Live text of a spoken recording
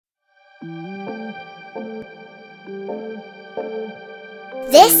This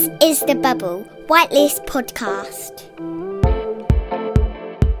is The Bubble, Whiteley's podcast.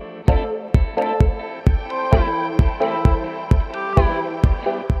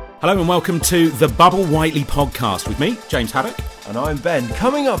 Hello and welcome to The Bubble Whiteley podcast with me, James Haddock. And I'm Ben.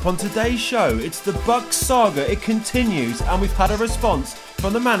 Coming up on today's show, it's the Bucks saga. It continues, and we've had a response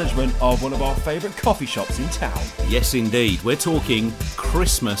from the management of one of our favourite coffee shops in town. Yes, indeed. We're talking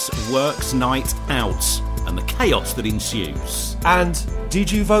Christmas Works Night Out and the chaos that ensues. And did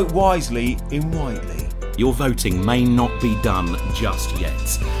you vote wisely in Whiteley? Your voting may not be done just yet.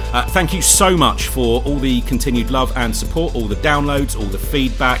 Thank you so much for all the continued love and support, all the downloads, all the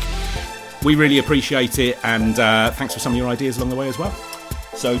feedback. We really appreciate it, and thanks for some of your ideas along the way as well.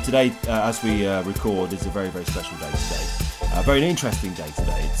 So today, as we record, is a very, very special day today. A very interesting day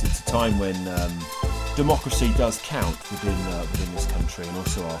today. It's a time when democracy does count within this country and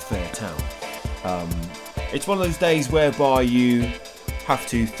also our fair town. It's one of those days whereby you have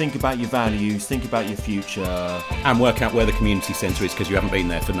to think about your values, think about your future. And work out where the community centre is, because you haven't been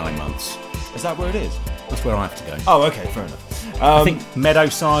there for 9 months. Is that where it is? That's where I have to go. Oh, okay, fair enough. I think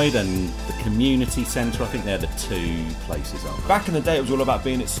Meadowside and the community centre, I think they're the two places, aren't they? Back in the day, it was all about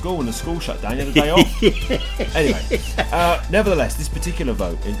being at school, and the school shut down. You had a day off. Anyway, nevertheless, this particular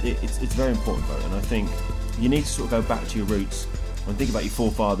vote, it's a very important vote, and I think you need to sort of go back to your roots and think about your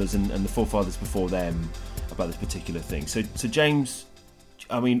forefathers and the forefathers before them about this particular thing. So James,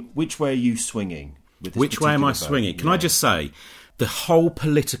 I mean, which way are you swinging with this? Which way am I vote? swinging? Can I just say, the whole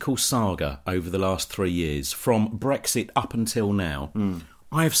political saga over the last 3 years, from Brexit up until now,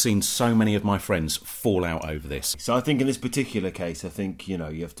 I have seen so many of my friends fall out over this. So I think in this particular case, I think, you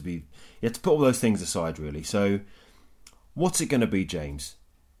have to put all those things aside, really. So what's it going to be, James?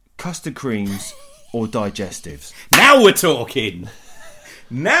 Custard creams or digestives? Now we're talking.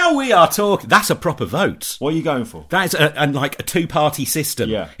 Now we are talking. That's a proper vote. What are you going for? That is like a two-party system.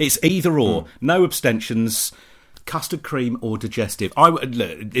 Yeah. It's either or. No abstentions. Custard cream or digestive.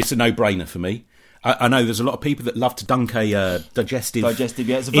 It's a no-brainer for me. I know there's a lot of people that love to dunk a digestive yeah. It's a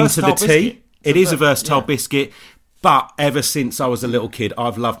into the versatile tea. biscuit. It is a versatile biscuit. But ever since I was a little kid,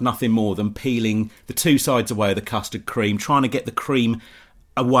 I've loved nothing more than peeling the two sides away of the custard cream, trying to get the cream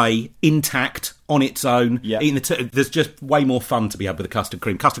away intact on its own. Yeah. There's just way more fun to be had with the custard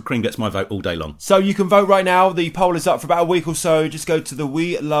cream. Custard cream gets my vote all day long. So you can vote right now. The poll is up for about a week or so. Just go to the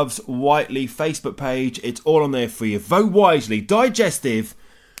We Loves Whiteley Facebook page. It's all on there for you. Vote wisely. Digestive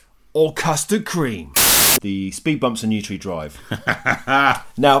or custard cream. The speed bumps and Nutri Drive.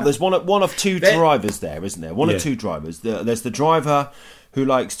 Now, there's one of two drivers there, isn't there? One or two drivers. There's the driver who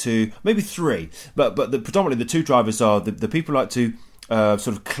likes to, maybe three, but predominantly the two drivers are the people who like to sort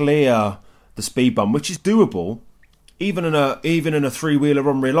of clear the speed bump, which is doable. Even in a three-wheeler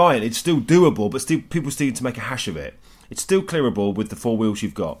on Reliant, it's still doable, but people still need to make a hash of it. It's still clearable with the four wheels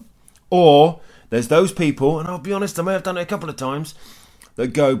you've got. Or there's those people, and I'll be honest, I may have done it a couple of times,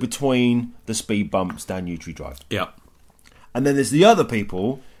 that go between the speed bumps down Nutri Drive. Yeah. And then there's the other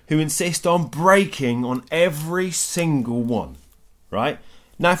people who insist on braking on every single one, right?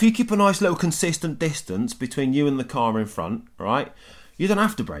 Now, if you keep a nice little consistent distance between you and the car in front, right, you don't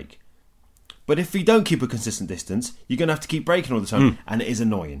have to brake. But if you don't keep a consistent distance, you're going to have to keep braking all the time, and it is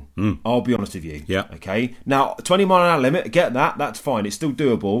annoying. I'll be honest with you. Yeah. Okay? Now, 20 mile an hour limit, get that, that's fine, it's still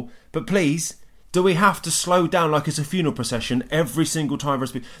doable. But please, do we have to slow down like it's a funeral procession every single time for a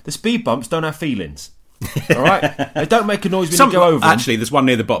speed? The speed bumps don't have feelings. All right? They don't make a noise when you go over them. Actually, there's one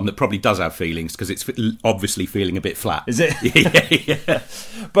near the bottom that probably does have feelings because it's obviously feeling a bit flat. Is it? Yeah.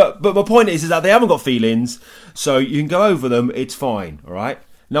 But my point is that they haven't got feelings, so you can go over them, it's fine, all right?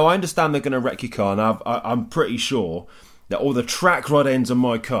 Now, I understand they're going to wreck your car, and I'm pretty sure that all the track rod ends on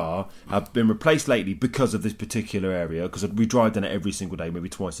my car have been replaced lately because of this particular area, because we drive down it every single day, maybe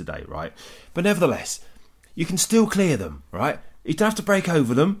twice a day, right? But nevertheless, you can still clear them, right? You don't have to brake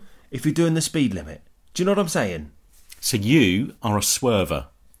over them if you're doing the speed limit. Do you know what I'm saying? So you are a swerver.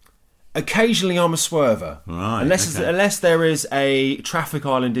 Occasionally I'm a swerver. Right. Unless there is a traffic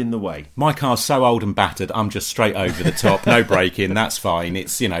island in the way. My car's so old and battered, I'm just straight over the top, no braking, that's fine.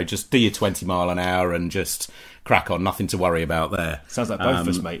 It's, just do your 20 mile an hour and just crack on, nothing to worry about there. Sounds like both of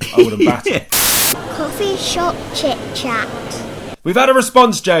us, mate. Old and battered. Coffee shop chit chat. We've had a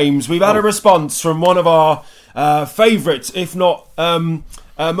response, James. We've had a response from one of our favourites, if not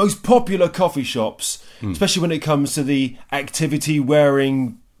most popular coffee shops, especially when it comes to the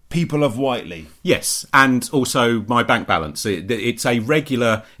activity-wearing people of Whiteley. Yes, and also my bank balance. It's a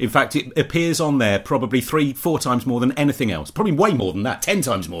regular... In fact, it appears on there probably 3-4 times more than anything else. Probably way more than that, 10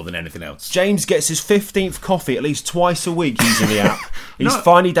 times more than anything else. James gets his 15th coffee at least twice a week using the app. He's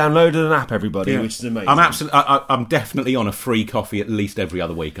finally downloaded an app, everybody, which is amazing. I'm definitely on a free coffee at least every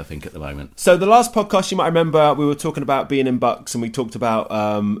other week, I think, at the moment. So the last podcast, you might remember, we were talking about being in Bucks and we talked about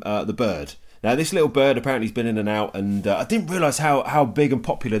the bird. Now, this little bird apparently has been in and out, and I didn't realise how big and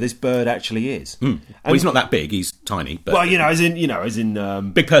popular this bird actually is. Well, he's not that big; he's tiny. But well, as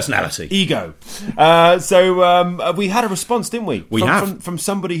in big personality, ego. So we had a response, didn't we? From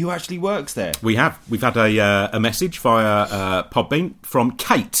somebody who actually works there. We have. We've had a message via Podbean from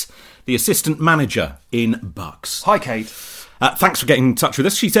Kate, the assistant manager in Bucks. Hi, Kate. Thanks for getting in touch with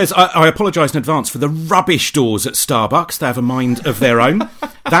us. She says, I apologise in advance for the rubbish doors at Starbucks. They have a mind of their own.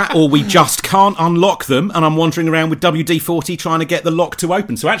 That or we just can't unlock them, and I'm wandering around with WD-40 trying to get the lock to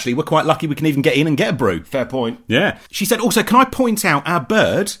open. So actually, we're quite lucky we can even get in and get a brew. Fair point. Yeah. She said, also, can I point out our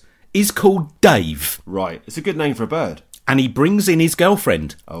bird is called Dave. Right. It's a good name for a bird. And he brings in his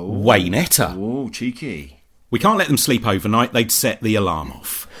girlfriend, Waynetta. Oh, cheeky. We can't let them sleep overnight. They'd set the alarm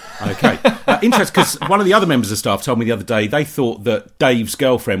off. Okay. Interesting, because one of the other members of staff told me the other day they thought that Dave's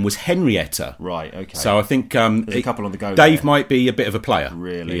girlfriend was Henrietta. Right, okay. So I think... there's a couple on the go Dave there. might be a bit of a player.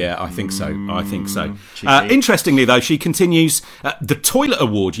 Really? Yeah, I think so. Cheeky. Interestingly, though, she continues, the toilet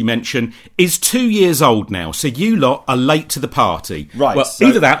award you mentioned is 2 years old now, so you lot are late to the party. Right. Well,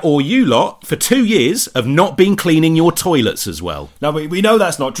 either that or you lot, for 2 years, have not been cleaning your toilets as well. No, we know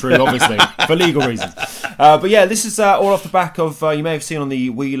that's not true, obviously, for legal reasons. But yeah, this is all off the back of, you may have seen on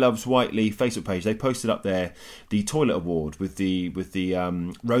the We Loves Whiteley Facebook page, they posted up there the toilet award with the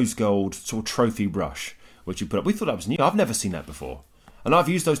rose gold sort of trophy brush, which you put up. We thought that was new. I've never seen that before. And I've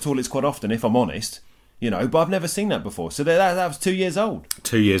used those toilets quite often, if I'm honest. But I've never seen that before. So that was 2 years old.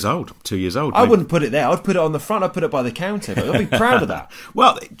 2 years old. 2 years old. I wouldn't put it there. I'd put it on the front. I'd put it by the counter. I'd be proud of that.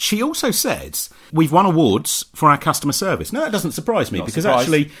 Well, she also says we've won awards for our customer service. Now, that doesn't surprise me because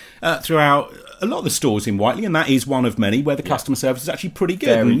actually throughout a lot of the stores in Whiteley, and that is one of many, where the customer service is actually pretty good.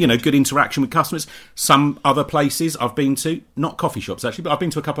 Very and, good interaction with customers. Some other places I've been to, not coffee shops actually, but I've been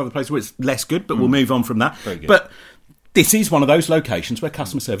to a couple of other places where it's less good, but we'll move on from that. Very good. But this is one of those locations where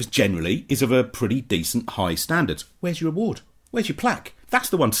customer service generally is of a pretty decent high standard. Where's your award? Where's your plaque? That's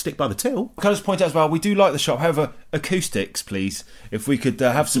the one to stick by the till. Can I just point out as well, we do like the shop. However, acoustics, please. If we could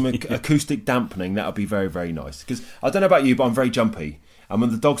have some acoustic dampening, that would be very, very nice. Because I don't know about you, but I'm very jumpy. And when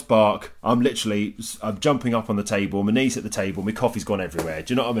the dogs bark, I'm jumping up on the table, my knees at the table, my coffee's gone everywhere.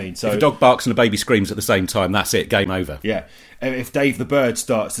 Do you know what I mean? So if a dog barks and a baby screams at the same time, that's it, game over. Yeah. If Dave the bird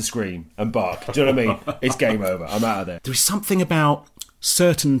starts to scream and bark, do you know what I mean? It's game over. I'm out of there. There is something about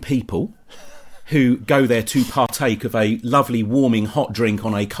certain people who go there to partake of a lovely, warming, hot drink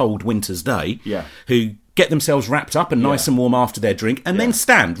on a cold winter's day, who get themselves wrapped up and nice and warm after their drink, and then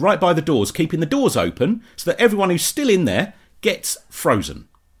stand right by the doors, keeping the doors open so that everyone who's still in there gets frozen.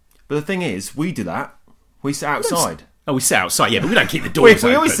 But the thing is, we do that. We sit outside. We sit outside, but we don't keep the doors open.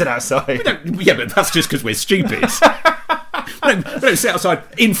 We always sit outside. But that's just because we're stupid. we don't sit outside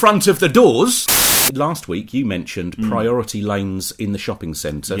in front of the doors. Last week, you mentioned priority lanes in the shopping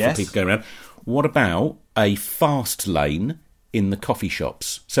centre for people going around. What about a fast lane in the coffee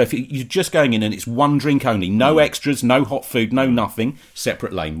shops? So if you're just going in and it's one drink only, no extras, no hot food, no nothing,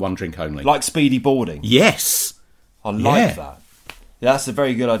 separate lane, one drink only. Like speedy boarding? Yes. I like that. Yeah, that's a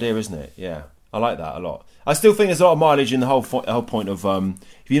very good idea, isn't it? Yeah, I like that a lot. I still think there's a lot of mileage in the whole point of, when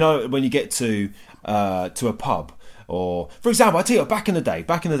you get to a pub, or, for example, I tell you, back in the day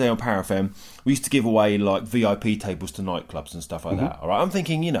on Power FM, we used to give away like VIP tables to nightclubs and stuff like that. All right, I'm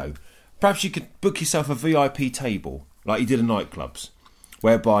thinking, perhaps you could book yourself a VIP table like you did in nightclubs,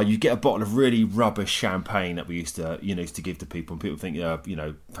 whereby you get a bottle of really rubbish champagne that we used to give to people, and people think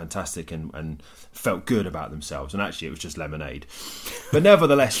fantastic and felt good about themselves, and actually it was just lemonade. But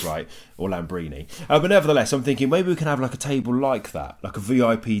nevertheless, right, or Lambrini. But nevertheless, I'm thinking maybe we can have like a table like that, like a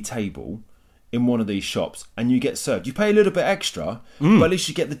VIP table in one of these shops, and you get served. You pay a little bit extra, but at least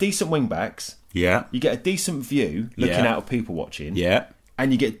you get the decent wingbacks. Yeah. You get a decent view looking out of people watching. Yeah.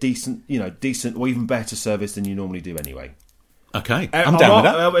 And you get decent or even better service than you normally do anyway. Okay, I'm down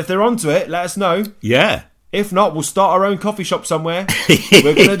with that. If they're onto it, let us know. Yeah. If not, we'll start our own coffee shop somewhere.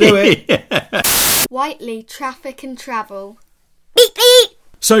 We're going to do it. Whiteley Traffic and Travel. Beep, beep.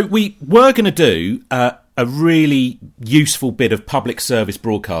 So we were going to do a really useful bit of public service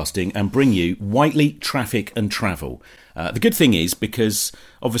broadcasting and bring you Whiteley Traffic and Travel. The good thing is, because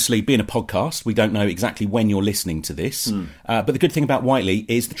obviously being a podcast, we don't know exactly when you're listening to this. But the good thing about Whiteley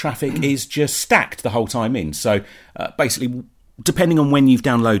is the traffic is just stacked the whole time in. So basically, depending on when you've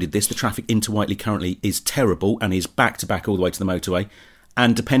downloaded this, the traffic into Whiteley currently is terrible and is back-to-back all the way to the motorway.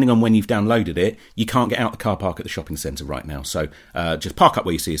 And depending on when you've downloaded it, you can't get out the car park at the shopping centre right now. So just park up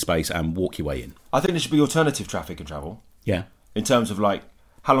where you see a space and walk your way in. I think there should be alternative traffic and travel. Yeah. In terms of, like,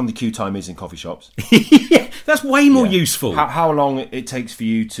 how long the queue time is in coffee shops. Yeah, that's way more useful. How long it takes for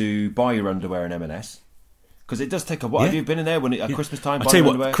you to buy your underwear in M&S. Because it does take a while. Yeah. Have you been in there when at Christmas time? I'll tell you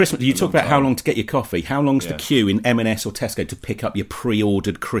what, underwear? Christmas. You talk about how long to get your coffee. How long's the Yeah. queue in M&S or Tesco to pick up your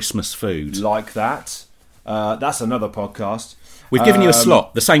pre-ordered Christmas food? Like that. That's another podcast. We've given you a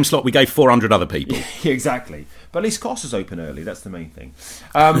slot, the same slot we gave 400 other people. Exactly. But at least Costa's open early. That's the main thing.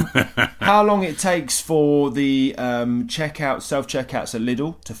 How long it takes for the self-checkouts at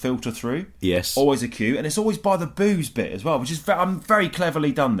Lidl to filter through. Yes. Always a queue. And it's always by the booze bit as well, which is very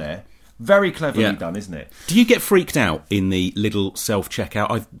cleverly done there. Very cleverly done, isn't it? Do you get freaked out in the Lidl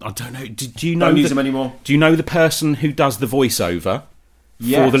self-checkout? I don't know. Do you know? Don't use them anymore. Do you know the person who does the voiceover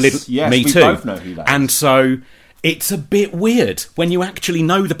Yes, for the Lidl? yes, Me we too. both know who that is. And so it's a bit weird when you actually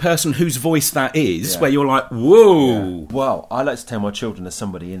know the person whose voice that is, where you're like, whoa. Yeah. Well, I like to tell my children there's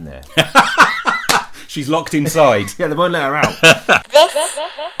somebody in there. She's locked inside. Yeah, they won't let her out. This is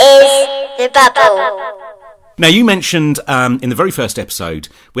the bubble. Now, you mentioned in the very first episode,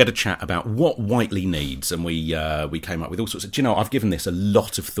 we had a chat about what Whiteley needs, and we came up with all sorts of... Do you know, I've given this a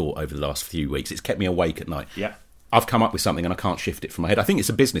lot of thought over the last few weeks. It's kept me awake at night. Yeah. I've come up with something and I can't shift it from my head. I think it's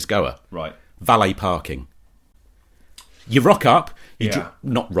a business goer. Right. Valet parking. You rock up, Yeah.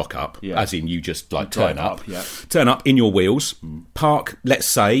 not rock up, as in you just like turn up. Yeah. Turn up in your wheels, park, let's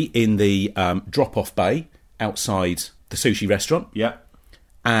say, in the drop-off bay outside the sushi restaurant. Yeah.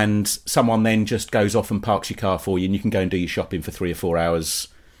 And someone then just goes off and parks your car for you, and you can go and do your shopping for 3 or 4 hours,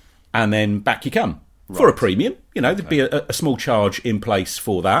 and then back you come for a premium. You know, there'd be a small charge in place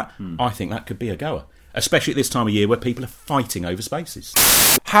for that. I think that could be a goer, especially at this time of year where people are fighting over spaces.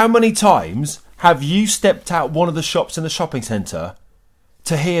 How many times have you stepped out one of the shops in the shopping centre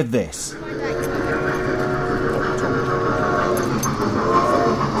to hear this?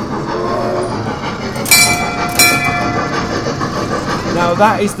 Now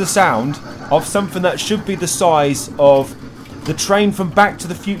that is the sound of something that should be the size of the train from Back to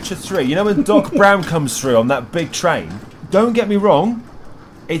the Future 3. You know when Doc Brown comes through on that big train? Don't get me wrong,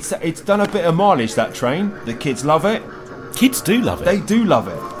 it's done a bit of mileage, that train. The kids love it. Kids do love it. They do love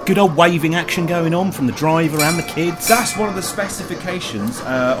it. Good old waving action going on from the driver and the kids. That's one of the specifications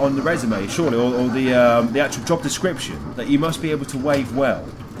on the resume, surely, or the actual job description, that you must be able to wave well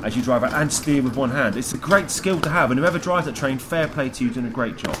as you drive out and steer with one hand. It's a great skill to have, and whoever drives that train, fair play to you, doing a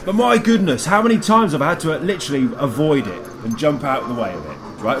great job. But my goodness, how many times have I had to literally avoid it and jump out of the way of it?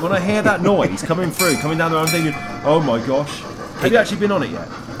 Right, when I hear that noise coming down there, I'm thinking, oh my gosh. Have you actually been on it yet?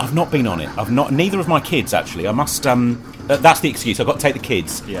 I've not been on it. I've not. Neither of my kids, actually. I must... that's the excuse. I've got to take the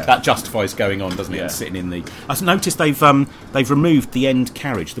kids. Yeah. That justifies going on, doesn't it? Yeah. And sitting in the... I've noticed they've removed the end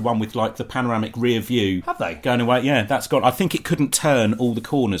carriage, the one with like the panoramic rear view. Have they? Going away. Yeah, that's gone. I think it couldn't turn all the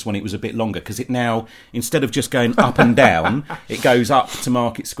corners when it was a bit longer, because it now, instead of just going up and down, it goes up to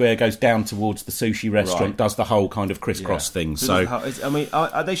Market Square, goes down towards the sushi restaurant, Right. does the whole kind of crisscross thing. So I mean,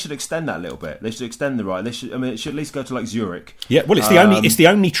 they should extend that a little bit. They should extend the ride. They should. I mean, it should at least go to like Zurich. yeah, well, it's the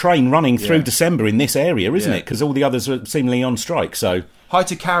only train running through Yeah. December in this area, isn't Yeah. it? Because all the others are seemingly on strike. So Hi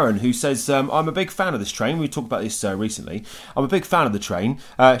to Karen, who says, I'm a big fan of this train. We talked about this recently. I'm a big fan of the train.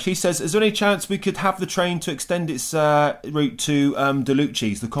 She says, is there any chance we could have the train to extend its route to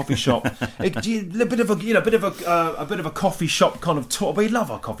DeLucci's, the coffee shop? A bit of a coffee shop kind of tour. We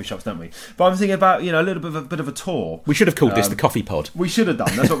love our coffee shops, don't we? But I'm thinking about, a little bit of a tour. we should have called this the Coffee Pod. We should have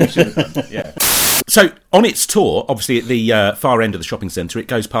done. That's what we should have done. Yeah. So, on its tour, obviously at the far end of the shopping centre, it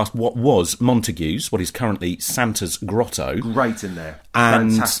goes past what was Montague's, what is currently Santa's Grotto. Great in there.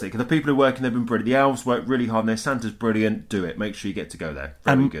 And- fantastic. The people who work in there have been brilliant. The elves work really hard in there. Santa's brilliant. Do it. Make sure you get to go there.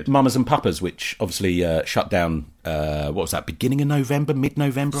 Very good. Mamas and Papas, which obviously shut down, what was that, beginning of November,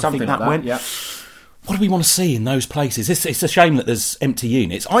 mid-November, Something I think like that went. Yeah. What do we want to see in those places? It's a shame that there's empty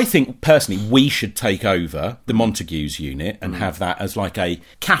units. I think, personally, we should take over the Montague's unit and have that as like a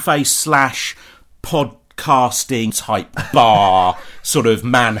cafe / podcasting type bar sort of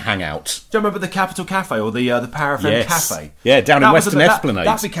man hangout. Do you remember the Capital Cafe or the Power FM Yes. Cafe? Yeah, down in That was Western Esplanade.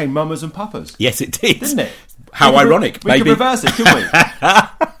 That became Mamas and Papas, Yes, it did. didn't it? How We could ironic. We Maybe could reverse it, couldn't we?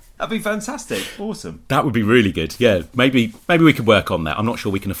 That'd be fantastic. Awesome. that would be really good. Yeah, maybe we could work on that. I'm not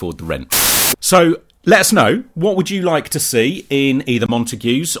sure we can afford the rent. So, Let us know, what would you like to see in either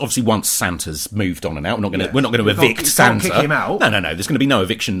Montagues? Obviously, once Santa's moved on and out, we're not going to evict Santa. Can't kick him out. No. There's going to be no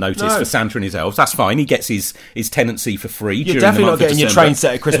eviction notice for Santa and his elves. That's fine. He gets his tenancy for free. You're during definitely the not month getting of your December. train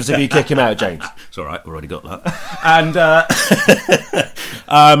set at Christmas if you kick him out, James. It's all right. We've already got that.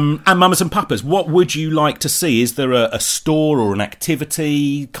 And mamas and papas, what would you like to see? Is there a store or an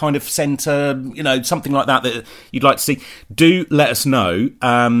activity kind of centre, something like that you'd like to see? Do let us know.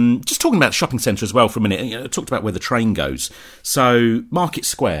 Just talking about the shopping centre as well for a minute. I talked about where the train goes. So Market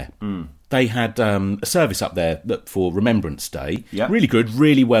Square, they had a service up there for Remembrance Day. Yep. Really good,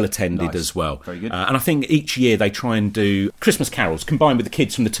 really well attended as well. Very good. And I think each year they try and do Christmas carols combined with the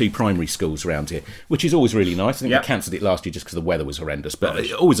kids from the 2 primary schools around here, which is always really nice. I think they cancelled it last year just because the weather was horrendous, but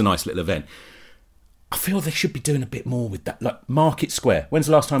always a nice little event. I feel they should be doing a bit more with that. Like Market Square. When's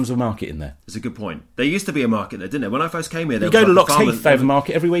the last time there was a market in there? It's a good point. There used to be a market there, didn't there? When I first came here, there you was go to like Lockheath, they have a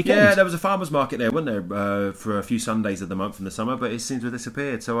market every weekend. Yeah, there was a farmer's market there, wasn't there, for a few Sundays of the month in the summer, but it seems to have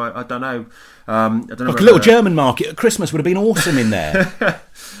disappeared, so I don't know. I don't know. Like a little German market at Christmas would have been awesome in there.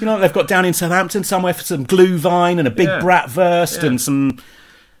 They've got down in Southampton somewhere for some glühwein and a big bratwurst and some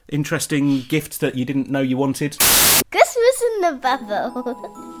interesting gifts that you didn't know you wanted. Christmas in the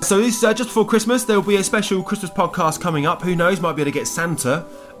bubble. So this just before Christmas, there will be a special Christmas podcast coming up. Who knows? Might be able to get Santa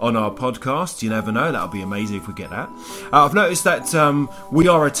on our podcast. You never know. That'll be amazing if we get that. I've noticed that we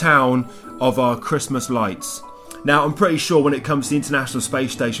are a town of our Christmas lights. Now, I'm pretty sure when it comes to the International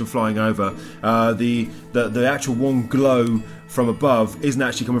Space Station flying over, the actual warm glow from above isn't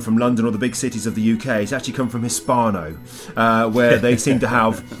actually coming from London or the big cities of the UK. It's actually come from Hispano, where they seem to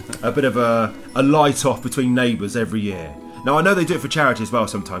have a bit of a light off between neighbours every year. Now, I know they do it for charity as well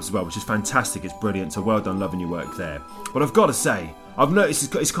sometimes as well, which is fantastic. It's brilliant. So well done, loving your work there. But I've got to say, I've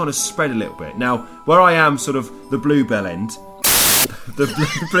noticed it's kind of spread a little bit. Now, where I am sort of the Bluebell end, the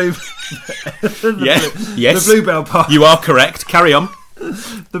Bluebell part. You are correct. Carry on.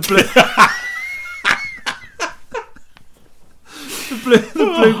 The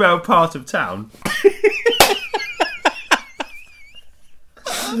Bluebell part of town.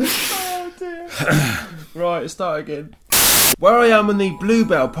 Oh dear. Right, start again. Where I am in the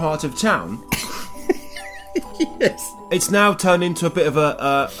Bluebell part of town, Yes. it's now turned into a bit of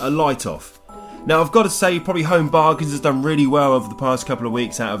a light off. Now, I've got to say, probably Home Bargains has done really well over the past couple of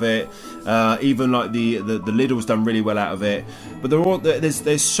weeks out of it. Even like the Lidl's done really well out of it. But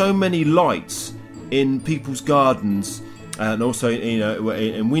there's so many lights in people's gardens and also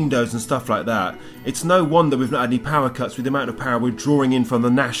in windows and stuff like that. It's no wonder we've not had any power cuts with the amount of power we're drawing in from the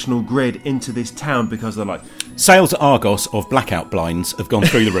national grid into this town because of the light. Sales at Argos of blackout blinds have gone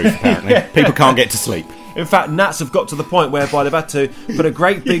through the roof, apparently. People can't get to sleep. In fact, Nats have got to the point whereby they've had to put a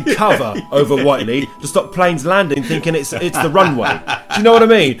great big cover over Whiteley to stop planes landing, thinking it's the runway. Do you know what I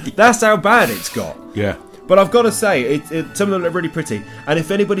mean? That's how bad it's got. Yeah. But I've got to say, some of them look really pretty. And if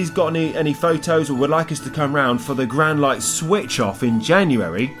anybody's got any photos or would like us to come round for the Grand Light switch off in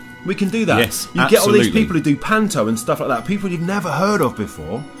January, we can do that. Yes, you get all these people who do panto and stuff like that, people you've never heard of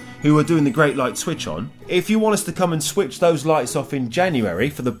before, who are doing the Great Light Switch on. If you want us to come and switch those lights off in January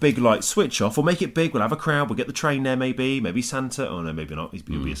for the big light switch off, we'll make it big, we'll have a crowd, we'll get the train there maybe Santa, oh no, maybe not,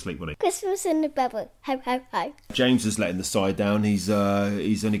 he'll be asleep, won't he? Christmas in the bubble. Ho, ho, ho. James is letting the side down. He's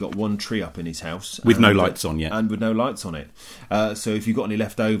only got one tree up in his house. With no lights on yet. And with no lights on it. So if you've got any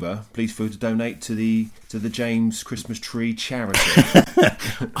left over, please feel to donate to the James Christmas Tree Charity.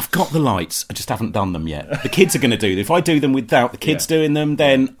 I've got the lights, I just haven't done them yet. The kids are going to do them. If I do them without the kids doing them,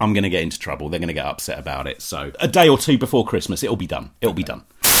 then I'm going to get into trouble. They're going to get upset about it. So a day or two before Christmas, it'll be done. It'll be done.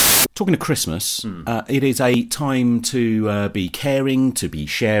 Talking of Christmas, it is a time to be caring, to be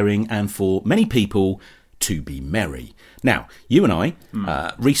sharing, and for many people to be merry. Now, you and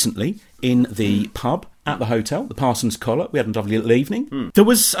I, recently, in the pub at the hotel, the Parsons Collar, we had a lovely little evening. There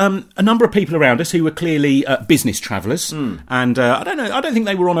was a number of people around us who were clearly business travellers, and I don't think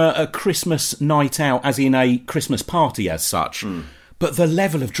they were on a Christmas night out, as in a Christmas party as such. But the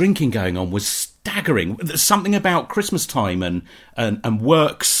level of drinking going on was staggering. There's something about Christmas time and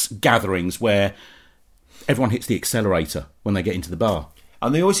works gatherings where everyone hits the accelerator when they get into the bar.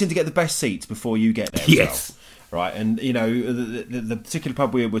 And they always seem to get the best seats before you get there. Yes. As well. Right, and the particular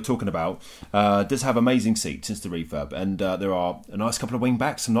pub we're talking about does have amazing seats since the refurb, and there are a nice couple of wing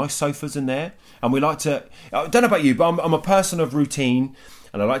backs, some nice sofas in there, and we like to. I don't know about you, but I'm a person of routine,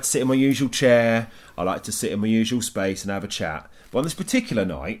 and I like to sit in my usual chair. I like to sit in my usual space and have a chat. But on this particular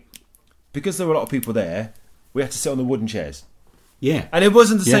night, because there were a lot of people there, we had to sit on the wooden chairs. Yeah. And it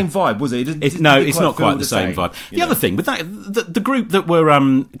wasn't the same vibe, was it? It's not quite the same vibe. The other thing, with that, the group that were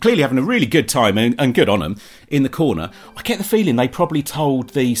clearly having a really good time, and good on them, in the corner, I get the feeling they probably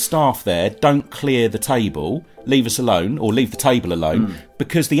told the staff there, don't clear the table, leave us alone, or leave the table alone,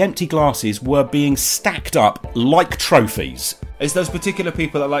 because the empty glasses were being stacked up like trophies. It's those particular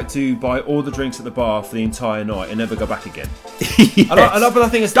people that like to buy all the drinks at the bar for the entire night and never go back again. Yes. But I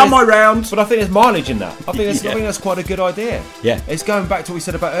think it's done my round. But I think there's mileage in that. I think that's quite a good idea. Yeah. It's going back to what we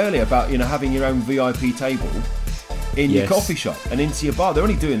said about earlier about having your own VIP table in your coffee shop and into your bar. They're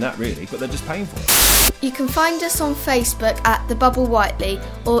only doing that really, but they're just paying for it. You can find us on Facebook at The Bubble Whiteley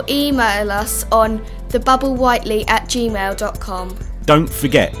or email us on thebubblewhiteley@gmail.com. Don't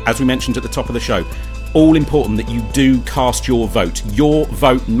forget, as we mentioned at the top of the show, all important that you do cast your vote. Your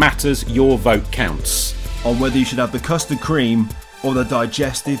vote matters, your vote counts. On whether you should have the custard cream or the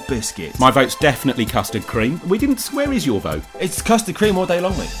digestive biscuit. My vote's definitely custard cream. Where is your vote? It's custard cream all day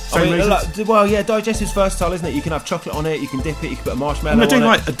long, mate. Digestive's versatile, isn't it? You can have chocolate on it, you can dip it, you can put a marshmallow on it. I'm doing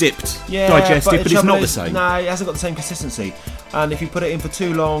like a dipped digestive, but it's not the same. No, it hasn't got the same consistency. And if you put it in for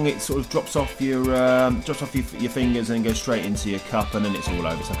too long, it sort of drops off your fingers and goes straight into your cup, and then it's all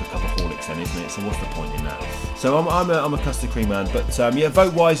over. It's like a cup of Horlicks then, isn't it? So what's the point in that? So I'm a custard cream man, but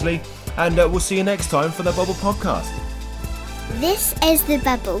vote wisely, and we'll see you next time for the Bubble Podcast. This is The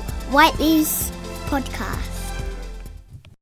Bubble, Whiteley's podcast.